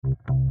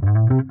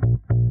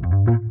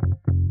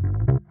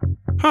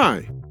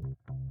Hi,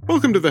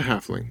 welcome to The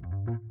Halfling.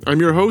 I'm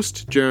your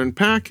host, Jaren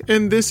Pack,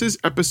 and this is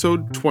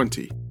episode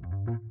 20,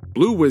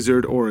 Blue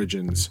Wizard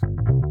Origins.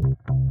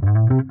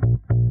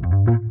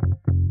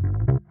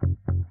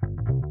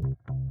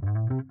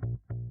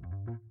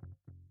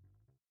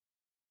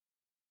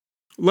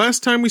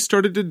 Last time we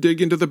started to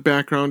dig into the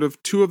background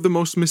of two of the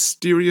most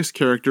mysterious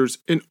characters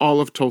in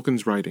all of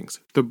Tolkien's writings,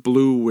 the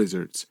Blue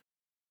Wizards.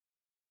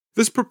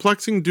 This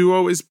perplexing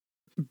duo is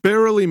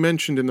barely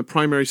mentioned in the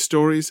primary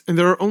stories, and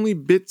there are only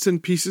bits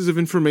and pieces of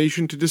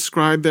information to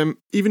describe them,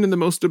 even in the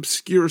most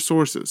obscure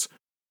sources.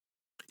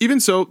 Even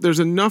so, there's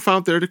enough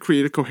out there to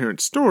create a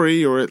coherent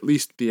story, or at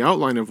least the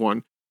outline of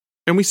one,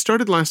 and we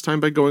started last time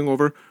by going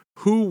over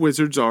who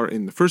wizards are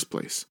in the first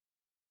place.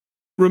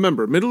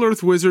 Remember,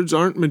 Middle-earth wizards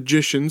aren't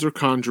magicians or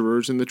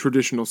conjurers in the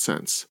traditional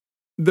sense.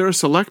 They're a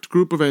select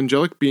group of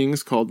angelic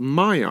beings called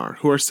Maiar,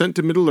 who are sent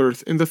to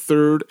Middle-earth in the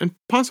Third and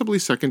possibly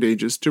Second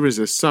Ages to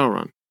resist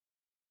Sauron.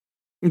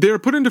 They are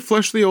put into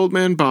fleshly old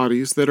man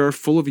bodies that are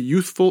full of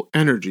youthful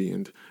energy,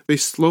 and they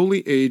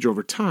slowly age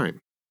over time.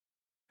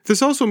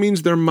 This also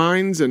means their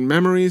minds and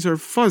memories are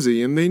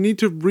fuzzy, and they need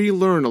to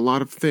relearn a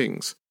lot of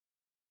things.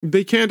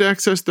 They can't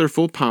access their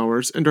full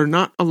powers and are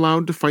not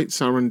allowed to fight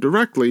Sauron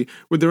directly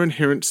with their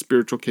inherent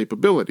spiritual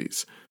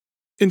capabilities.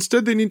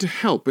 Instead, they need to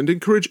help and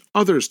encourage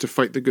others to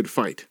fight the good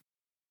fight.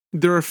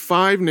 There are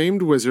 5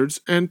 named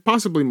wizards, and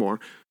possibly more,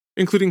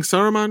 including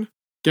Saruman,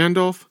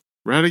 Gandalf,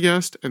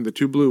 Radagast, and the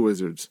 2 blue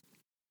wizards.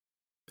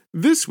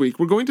 This week,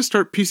 we're going to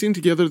start piecing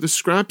together the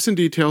scraps and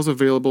details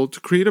available to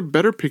create a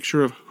better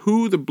picture of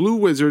who the Blue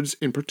Wizards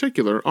in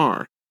particular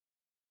are.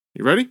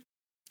 You ready?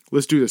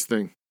 Let's do this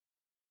thing.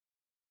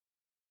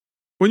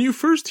 When you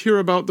first hear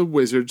about the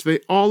wizards, they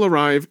all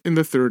arrive in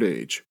the Third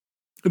Age.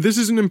 This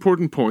is an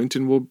important point,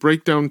 and we'll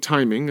break down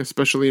timing,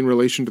 especially in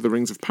relation to the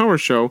Rings of Power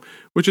show,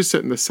 which is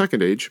set in the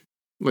Second Age,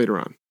 later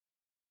on.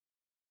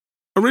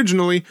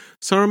 Originally,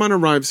 Saruman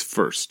arrives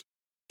first.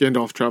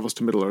 Gandalf travels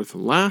to Middle-earth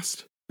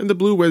last, and the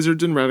Blue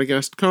Wizards and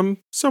Radagast come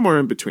somewhere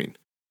in between.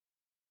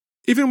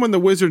 Even when the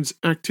wizards'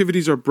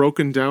 activities are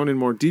broken down in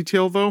more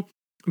detail, though,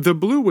 the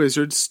Blue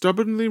Wizards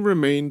stubbornly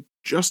remain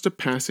just a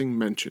passing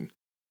mention.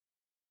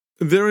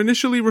 They're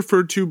initially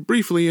referred to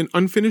briefly in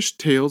Unfinished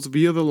Tales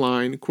via the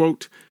line,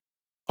 quote,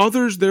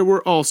 "Others there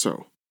were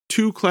also,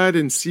 2 clad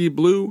in sea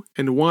blue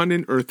and 1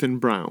 in earthen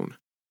brown,"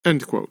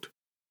 end quote.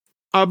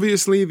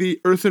 Obviously, the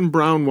earthen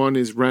brown one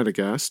is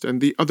Radagast,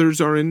 and the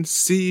others are in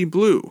sea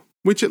blue,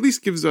 which at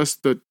least gives us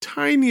the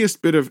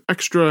tiniest bit of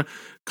extra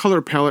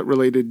color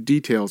palette-related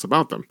details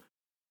about them.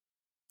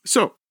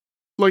 So,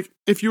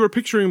 if you were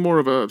picturing more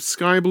of a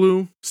sky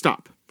blue,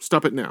 stop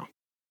it now.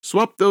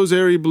 Swap those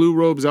airy blue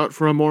robes out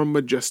for a more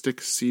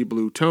majestic sea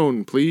blue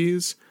tone,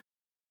 please.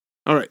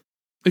 Alright,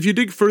 if you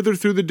dig further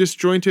through the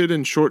disjointed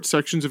and short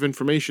sections of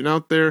information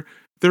out there,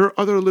 there are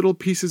other little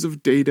pieces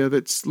of data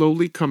that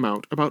slowly come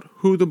out about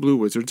who the Blue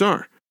Wizards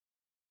are.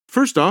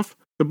 First off,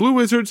 the Blue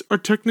Wizards are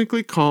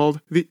technically called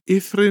the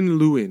Ithrin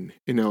Luin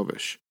in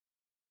Elvish.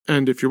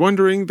 And if you're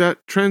wondering,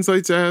 that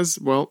translates as,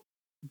 well,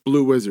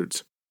 Blue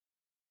Wizards.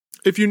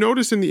 If you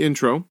notice in the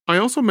intro, I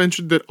also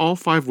mentioned that all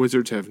 5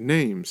 wizards have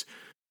names.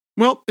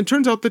 Well, it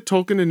turns out that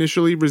Tolkien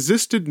initially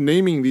resisted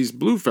naming these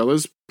blue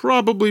fellas,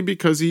 probably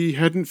because he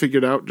hadn't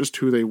figured out just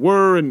who they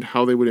were and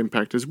how they would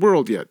impact his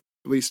world yet.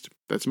 At least,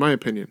 that's my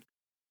opinion.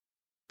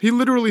 He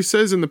literally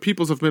says in the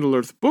Peoples of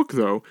Middle-earth book,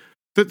 though,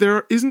 that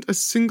there isn't a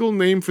single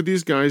name for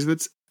these guys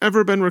that's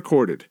ever been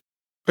recorded.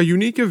 A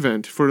unique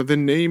event for the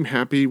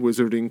name-happy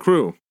wizarding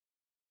crew.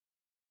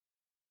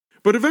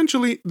 But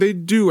eventually, they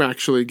do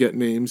actually get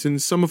names in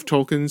some of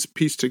Tolkien's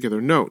pieced-together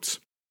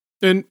notes.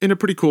 And in a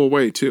pretty cool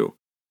way, too.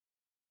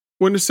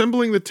 When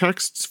assembling the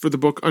texts for the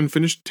book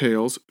Unfinished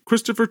Tales,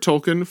 Christopher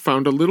Tolkien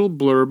found a little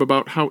blurb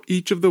about how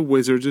each of the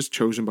wizards is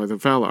chosen by the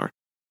Valar.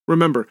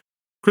 Remember,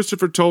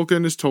 Christopher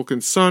Tolkien is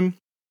Tolkien's son,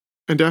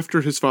 and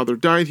after his father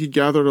died, he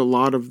gathered a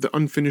lot of the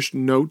unfinished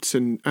notes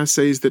and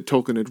essays that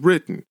Tolkien had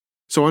written.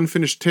 So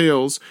Unfinished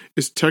Tales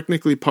is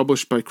technically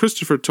published by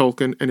Christopher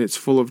Tolkien, and it's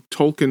full of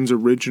Tolkien's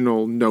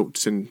original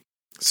notes and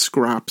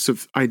scraps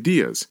of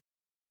ideas.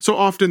 So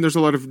often there's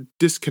a lot of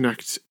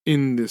disconnects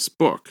in this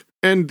book,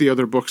 and the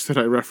other books that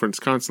I reference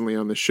constantly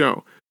on the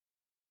show.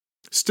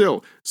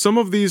 Still, some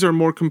of these are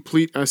more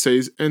complete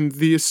essays, and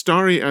the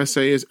Istari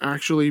essay is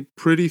actually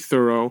pretty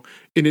thorough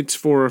in its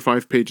 4 or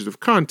 5 pages of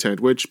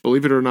content, which,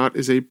 believe it or not,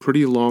 is a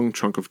pretty long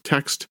chunk of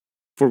text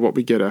for what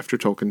we get after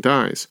Tolkien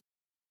dies.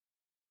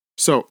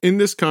 So, in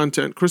this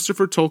content,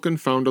 Christopher Tolkien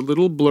found a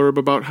little blurb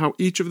about how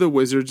each of the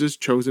wizards is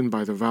chosen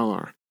by the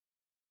Valar.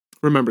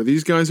 Remember,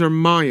 these guys are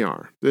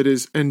Maiar, that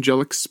is,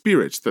 angelic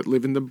spirits that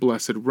live in the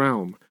Blessed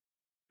Realm.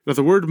 Now,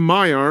 the word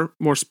Maiar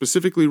more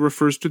specifically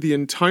refers to the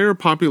entire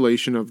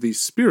population of these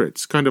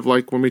spirits, kind of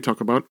like when we talk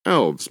about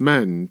elves,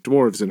 men,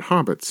 dwarves, and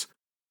hobbits.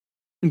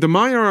 The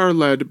Maiar are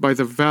led by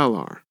the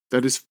Valar,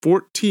 that is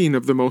 14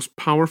 of the most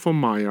powerful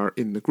Maiar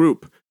in the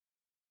group.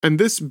 And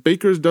this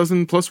baker's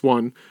dozen plus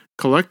 1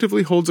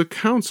 collectively holds a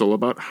council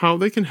about how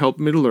they can help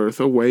Middle-earth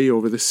away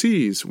over the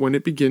seas when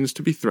it begins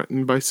to be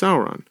threatened by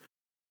Sauron.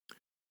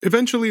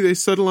 Eventually, they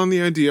settle on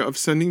the idea of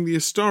sending the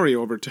Astari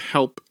over to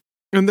help,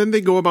 and then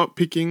they go about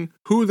picking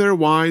who their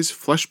wise,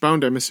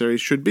 flesh-bound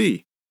emissaries should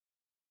be.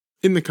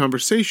 In the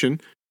conversation,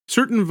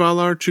 certain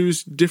Valar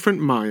choose different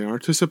Maiar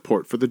to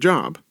support for the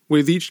job,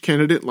 with each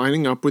candidate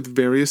lining up with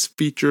various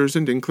features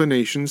and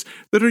inclinations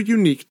that are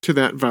unique to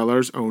that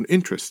Valar's own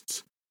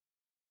interests.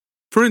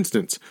 For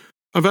instance,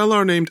 a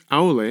Valar named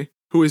Aule,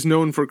 who is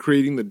known for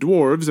creating the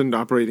dwarves and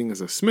operating as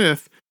a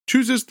smith,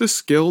 chooses the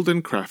skilled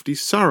and crafty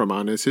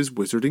Saruman as his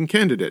wizarding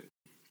candidate.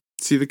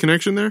 See the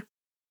connection there?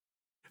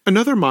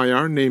 Another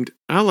Maiar named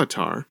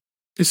Alatar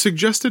is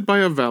suggested by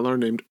a Valar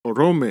named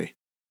Orome.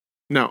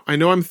 Now, I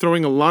know I'm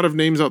throwing a lot of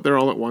names out there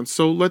all at once,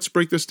 so let's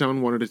break this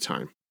down one at a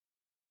time.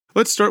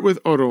 Let's start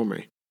with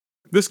Orome.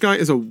 This guy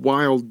is a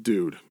wild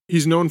dude.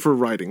 He's known for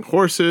riding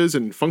horses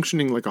and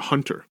functioning like a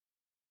hunter.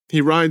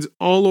 He rides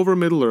all over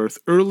Middle-earth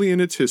early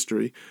in its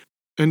history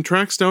and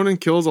tracks down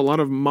and kills a lot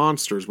of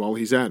monsters while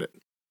he's at it.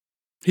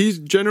 He's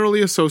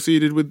generally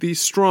associated with the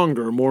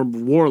stronger, more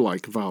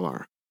warlike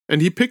Valar,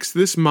 and he picks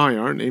this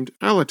Maiar named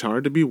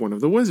Alatar to be one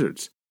of the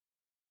wizards.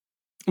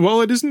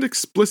 While it isn't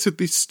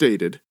explicitly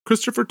stated,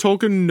 Christopher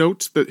Tolkien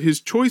notes that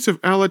his choice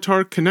of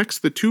Alatar connects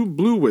the two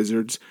blue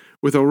wizards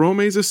with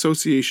Orome's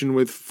association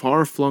with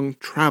far-flung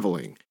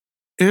traveling,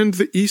 and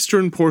the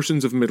eastern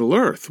portions of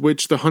Middle-earth,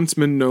 which the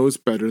huntsman knows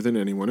better than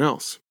anyone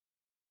else.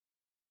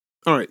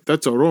 Alright,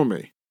 that's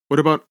Orome. What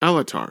about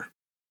Alatar?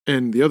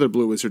 And the other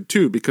blue wizard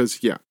too, because,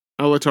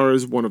 Alatar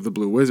is one of the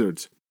blue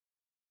wizards.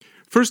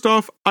 First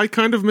off, I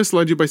kind of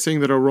misled you by saying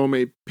that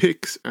Orome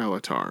picks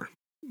Alatar.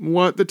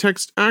 What the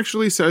text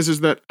actually says is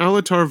that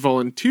Alatar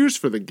volunteers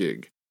for the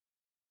gig.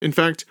 In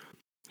fact,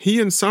 he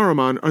and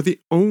Saruman are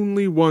the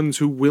only ones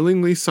who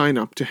willingly sign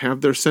up to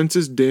have their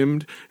senses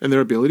dimmed and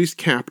their abilities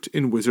capped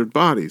in wizard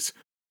bodies.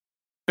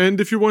 And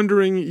if you're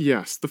wondering,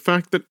 yes, the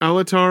fact that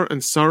Alatar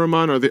and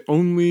Saruman are the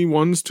only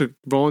ones to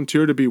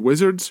volunteer to be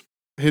wizards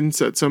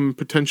hints at some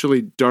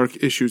potentially dark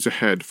issues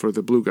ahead for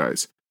the blue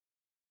guys.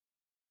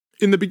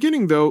 In the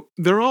beginning, though,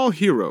 they're all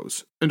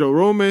heroes, and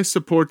Orome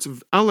supports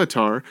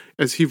Alatar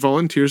as he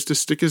volunteers to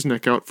stick his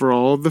neck out for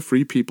all of the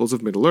free peoples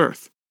of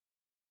Middle-earth.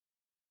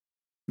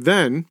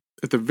 Then,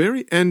 at the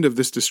very end of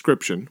this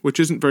description, which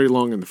isn't very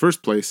long in the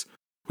first place,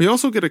 we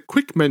also get a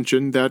quick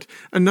mention that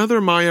another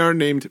Maiar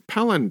named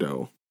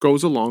Palando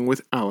goes along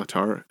with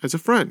Alatar as a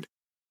friend.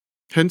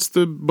 Hence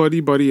the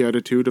buddy-buddy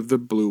attitude of the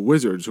blue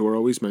wizards who are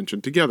always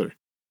mentioned together.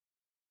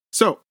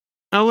 So,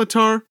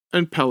 Alatar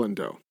and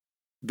Palando.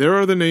 There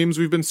are the names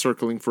we've been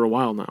circling for a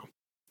while now.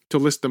 To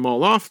list them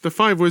all off, the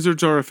 5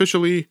 wizards are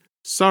officially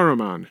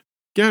Saruman,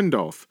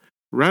 Gandalf,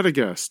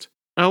 Radagast,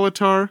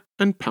 Alatar,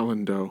 and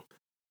Palando.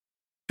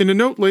 In a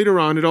note later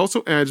on, it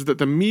also adds that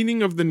the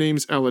meaning of the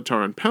names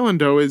Alatar and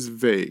Palando is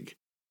vague.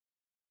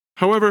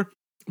 However,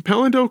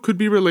 Palando could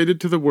be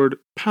related to the word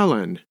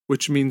Palan,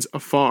 which means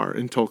afar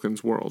in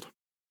Tolkien's world.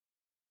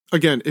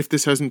 Again, if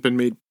this hasn't been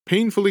made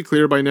painfully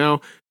clear by now,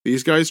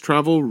 these guys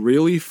travel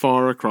really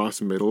far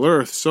across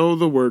Middle-earth, so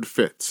the word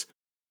fits.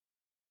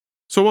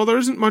 So while there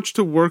isn't much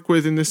to work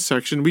with in this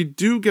section, we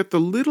do get the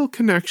little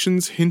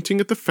connections hinting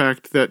at the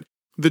fact that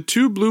the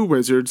 2 blue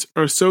wizards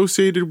are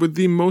associated with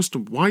the most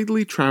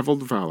widely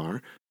traveled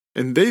Valar,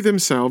 and they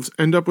themselves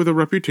end up with a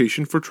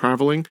reputation for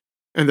traveling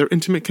and their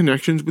intimate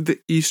connections with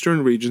the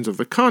eastern regions of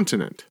the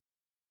continent.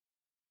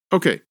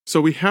 Okay, so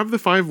we have the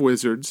 5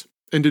 wizards,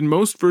 and in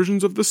most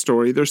versions of the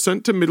story, they're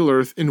sent to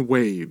Middle-earth in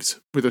waves,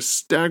 with a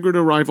staggered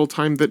arrival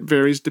time that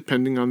varies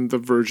depending on the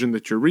version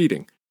that you're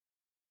reading.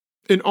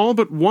 In all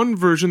but one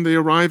version, they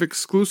arrive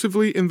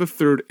exclusively in the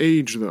Third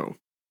Age, though.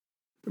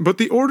 But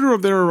the order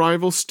of their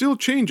arrival still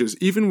changes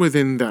even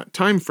within that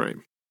time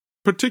frame,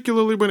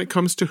 particularly when it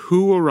comes to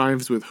who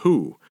arrives with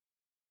who.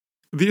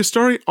 The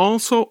Astari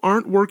also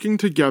aren't working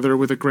together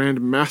with a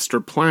grand master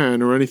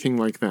plan or anything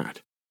like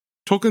that.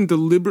 Tolkien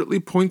deliberately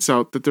points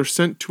out that they're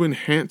sent to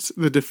enhance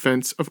the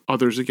defense of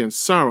others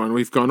against Sauron.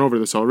 We've gone over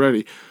this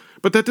already.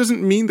 But that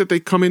doesn't mean that they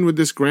come in with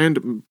this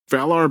grand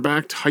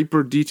Valar-backed,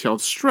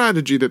 hyper-detailed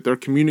strategy that they're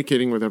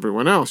communicating with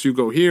everyone else. You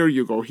go here,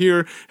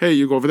 hey,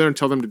 you go over there and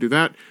tell them to do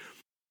that.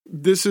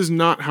 This is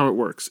not how it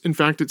works. In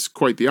fact, it's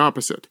quite the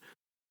opposite.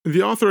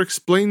 The author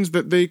explains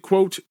that they,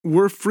 quote,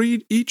 were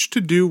freed each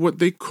to do what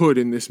they could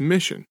in this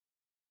mission.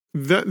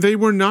 That they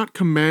were not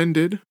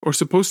commanded or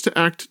supposed to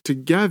act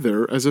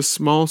together as a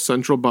small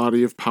central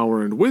body of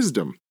power and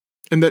wisdom,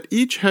 and that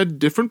each had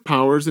different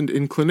powers and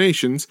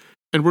inclinations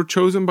and were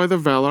chosen by the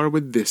Valar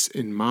with this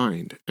in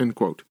mind, end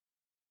quote.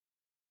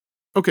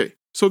 Okay,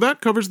 so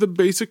that covers the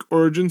basic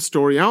origin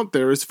story out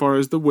there as far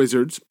as the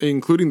wizards,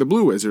 including the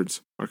blue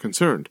wizards, are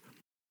concerned.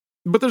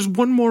 But there's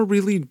one more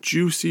really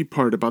juicy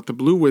part about the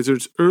blue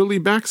wizards' early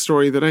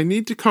backstory that I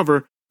need to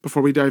cover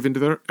before we dive into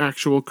their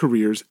actual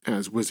careers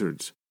as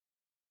wizards.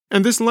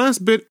 And this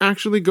last bit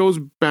actually goes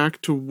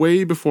back to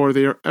way before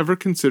they are ever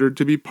considered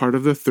to be part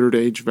of the Third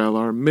Age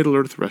Valar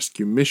Middle-earth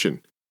rescue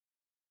mission.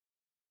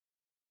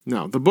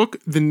 Now, the book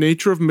The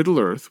Nature of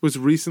Middle-earth was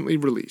recently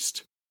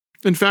released.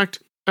 In fact,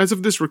 as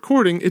of this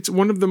recording, it's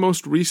one of the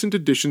most recent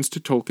additions to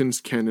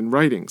Tolkien's canon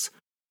writings.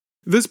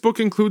 This book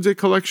includes a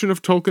collection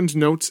of Tolkien's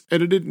notes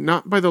edited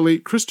not by the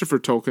late Christopher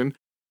Tolkien,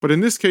 but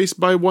in this case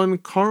by one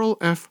Carl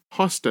F.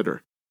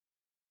 Hostetter.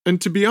 And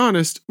to be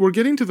honest, we're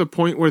getting to the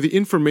point where the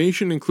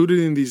information included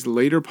in these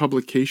later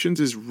publications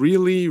is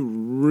really,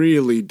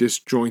 really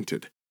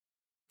disjointed.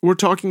 We're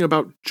talking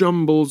about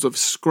jumbles of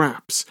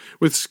scraps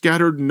with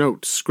scattered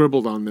notes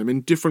scribbled on them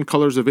in different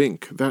colors of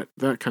ink,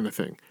 that kind of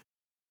thing.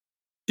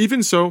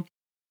 Even so,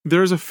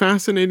 there's a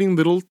fascinating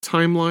little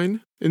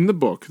timeline in the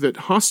book that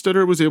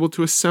Hostetter was able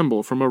to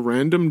assemble from a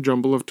random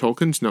jumble of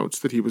Tolkien's notes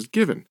that he was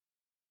given.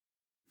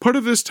 Part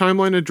of this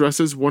timeline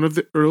addresses one of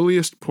the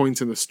earliest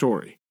points in the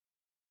story,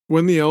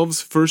 when the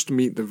elves first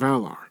meet the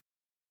Valar.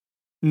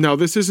 Now,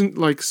 this isn't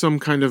like some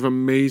kind of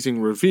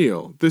amazing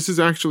reveal. This is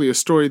actually a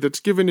story that's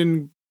given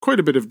in quite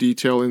a bit of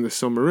detail in the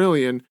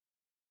Silmarillion,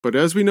 but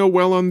as we know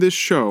well on this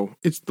show,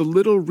 it's the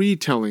little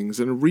retellings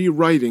and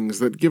rewritings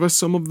that give us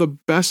some of the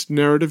best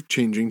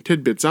narrative-changing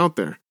tidbits out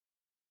there.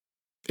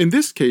 In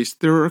this case,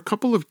 there are a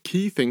couple of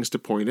key things to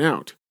point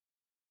out.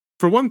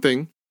 For one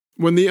thing,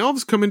 when the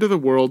elves come into the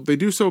world, they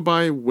do so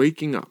by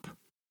waking up,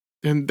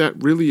 and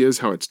that really is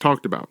how it's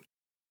talked about.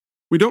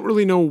 We don't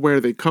really know where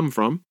they come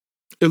from.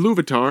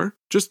 Iluvatar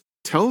just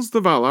tells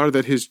the Valar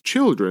that his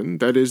children,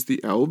 that is,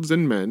 the elves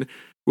and men,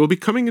 will be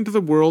coming into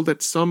the world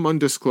at some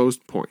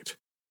undisclosed point.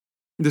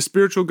 The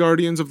spiritual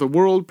guardians of the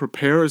world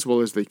prepare as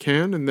well as they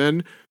can, and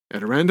then,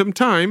 at a random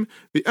time,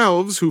 the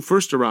elves who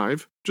first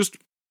arrive just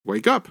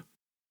wake up.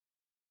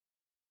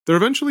 They're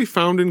eventually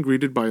found and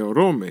greeted by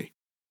Orome,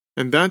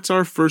 and that's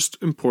our first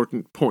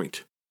important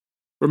point.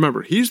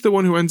 Remember, he's the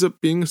one who ends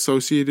up being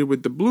associated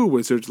with the Blue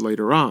Wizards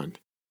later on.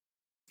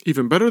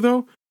 Even better,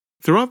 though,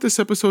 throughout this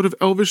episode of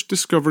Elvish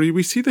Discovery,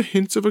 we see the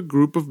hints of a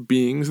group of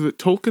beings that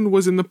Tolkien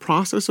was in the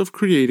process of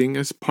creating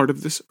as part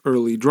of this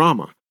early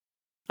drama.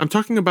 I'm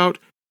talking about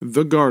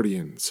the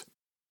Guardians.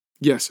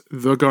 Yes,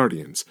 the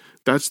Guardians.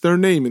 That's their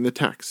name in the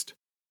text.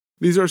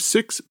 These are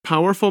 6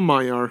 powerful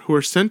Maiar who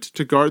are sent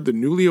to guard the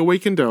newly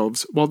awakened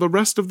elves, while the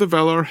rest of the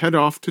Valar head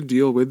off to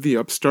deal with the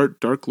upstart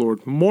Dark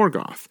Lord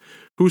Morgoth,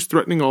 who's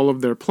threatening all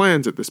of their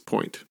plans at this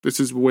point. This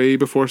is way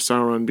before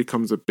Sauron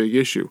becomes a big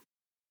issue.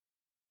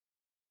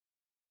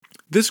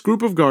 This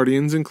group of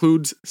Guardians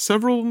includes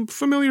several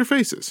familiar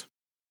faces.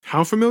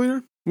 How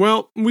familiar?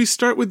 Well, we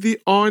start with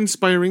the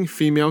awe-inspiring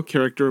female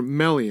character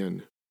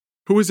Melian,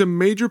 who is a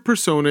major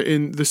persona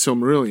in the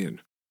Silmarillion.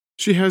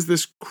 She has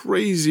this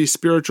crazy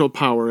spiritual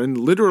power and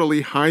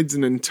literally hides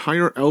an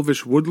entire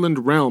elvish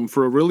woodland realm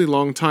for a really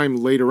long time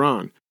later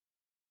on.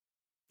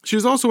 She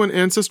is also an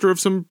ancestor of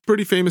some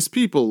pretty famous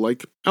people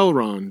like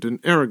Elrond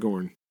and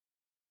Aragorn.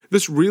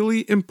 This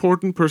really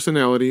important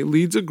personality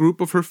leads a group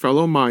of her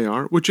fellow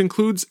Maiar, which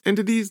includes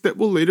entities that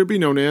will later be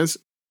known as,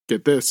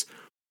 get this,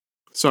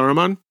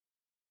 Saruman,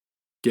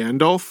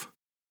 Gandalf,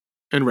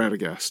 and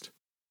Radagast.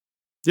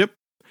 Yep,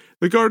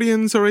 the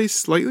Guardians are a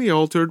slightly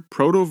altered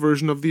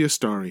proto-version of the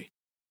Astari.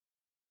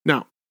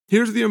 Now,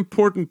 here's the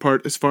important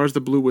part as far as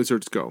the Blue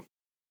Wizards go.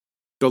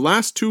 The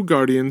last 2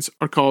 Guardians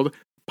are called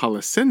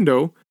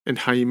Palisendo and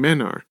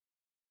Haimenar.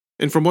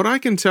 And from what I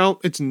can tell,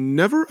 it's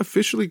never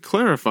officially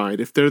clarified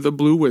if they're the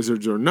Blue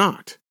Wizards or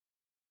not.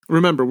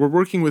 Remember, we're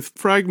working with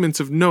fragments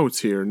of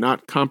notes here,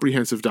 not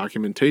comprehensive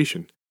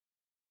documentation.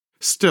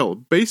 Still,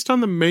 based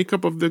on the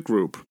makeup of the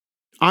group,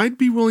 I'd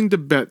be willing to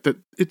bet that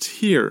it's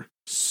here,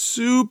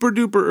 super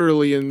duper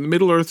early in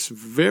Middle-earth's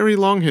very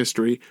long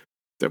history,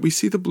 that we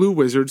see the Blue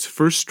Wizards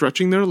first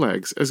stretching their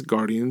legs as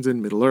guardians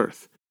in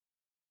Middle-earth.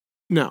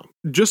 Now,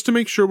 just to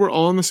make sure we're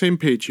all on the same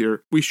page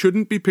here, we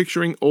shouldn't be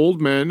picturing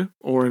old men,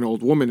 or an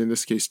old woman in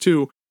this case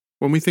too,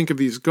 when we think of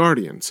these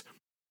guardians.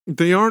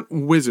 They aren't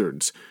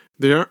wizards.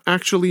 They are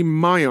actually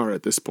Maiar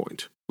at this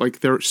point. Like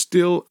they're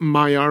still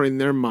Maiar in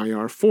their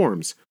Maiar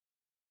forms.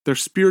 They're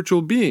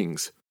spiritual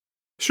beings.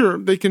 Sure,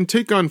 they can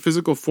take on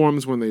physical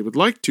forms when they would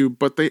like to,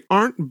 but they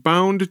aren't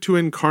bound to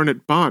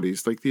incarnate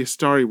bodies like the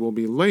Astari will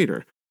be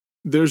later.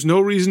 There's no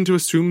reason to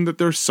assume that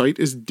their sight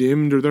is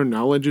dimmed or their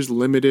knowledge is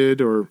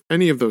limited or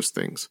any of those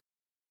things.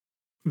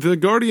 The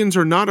Guardians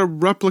are not a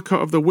replica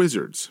of the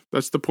Wizards.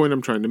 That's the point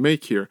I'm trying to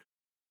make here.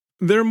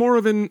 They're more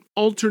of an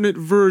alternate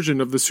version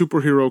of the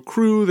superhero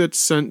crew that's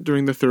sent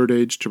during the Third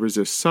Age to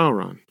resist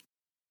Sauron.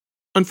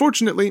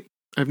 Unfortunately,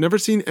 I've never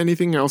seen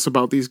anything else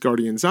about these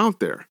Guardians out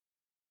there.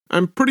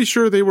 I'm pretty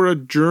sure they were a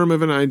germ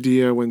of an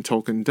idea when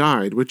Tolkien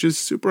died, which is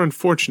super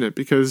unfortunate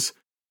because,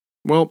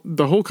 well,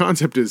 the whole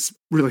concept is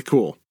really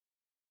cool.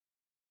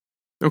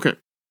 Okay,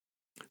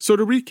 so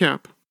to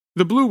recap,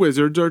 the Blue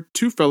Wizards are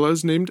 2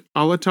 fellas named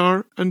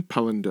Alatar and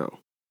Palindo.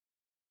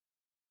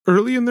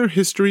 Early in their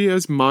history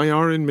as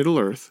Maiar in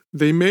Middle-earth,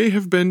 they may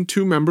have been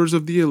 2 members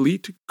of the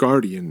elite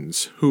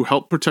Guardians who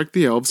help protect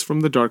the elves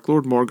from the Dark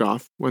Lord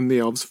Morgoth when the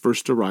elves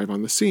first arrive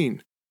on the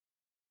scene.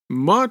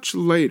 Much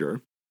later,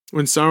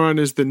 when Sauron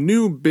is the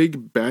new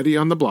big baddie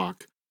on the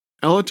block,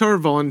 Alatar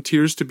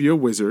volunteers to be a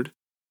wizard.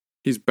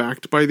 He's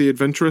backed by the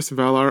adventurous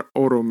Valar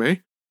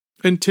Orome,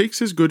 and takes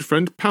his good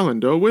friend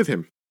Palindo with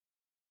him.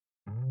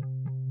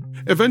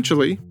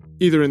 Eventually,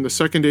 either in the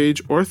Second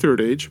Age or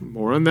Third Age.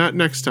 More on that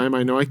next time.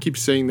 I know I keep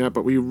saying that,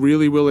 but we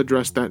really will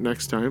address that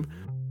next time.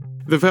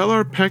 The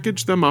Valar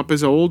package them up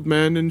as old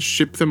men and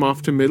ship them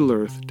off to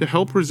Middle-earth to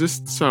help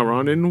resist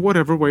Sauron in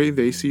whatever way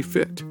they see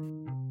fit.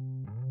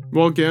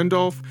 While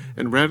Gandalf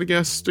and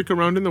Radagast stick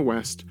around in the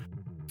west,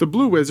 the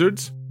Blue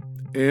Wizards,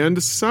 and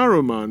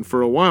Saruman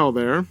for a while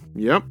there,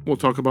 yep, we'll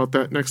talk about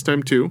that next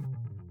time too,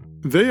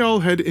 they all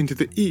head into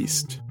the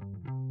east.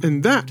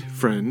 And that,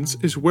 friends,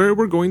 is where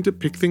we're going to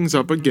pick things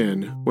up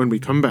again when we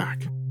come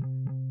back.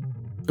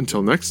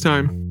 Until next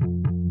time.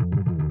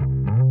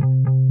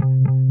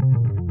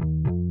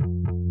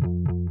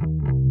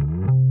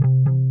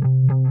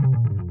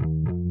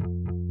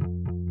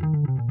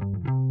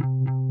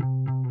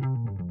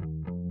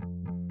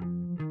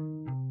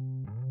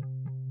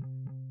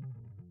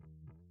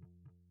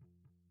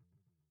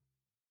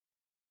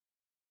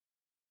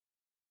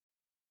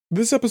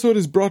 This episode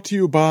is brought to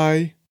you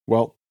by,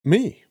 well,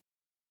 me.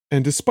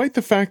 And despite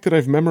the fact that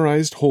I've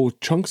memorized whole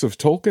chunks of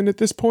Tolkien at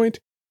this point,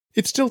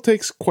 it still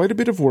takes quite a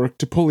bit of work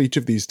to pull each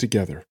of these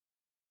together.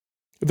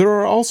 There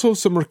are also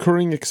some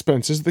recurring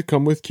expenses that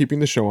come with keeping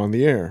the show on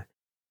the air.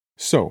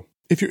 So,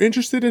 if you're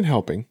interested in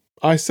helping,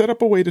 I set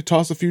up a way to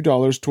toss a few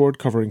dollars toward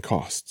covering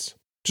costs.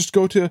 Just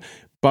go to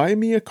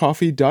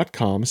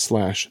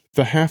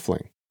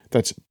buymeacoffee.com/thehalfling.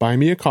 That's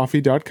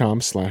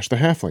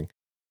buymeacoffee.com/thehalfling.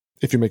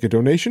 If you make a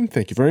donation,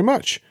 thank you very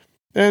much.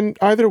 And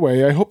either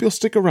way, I hope you'll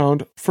stick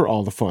around for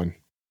all the fun.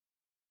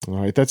 All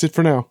right, that's it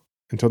for now.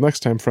 Until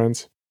next time,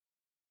 friends.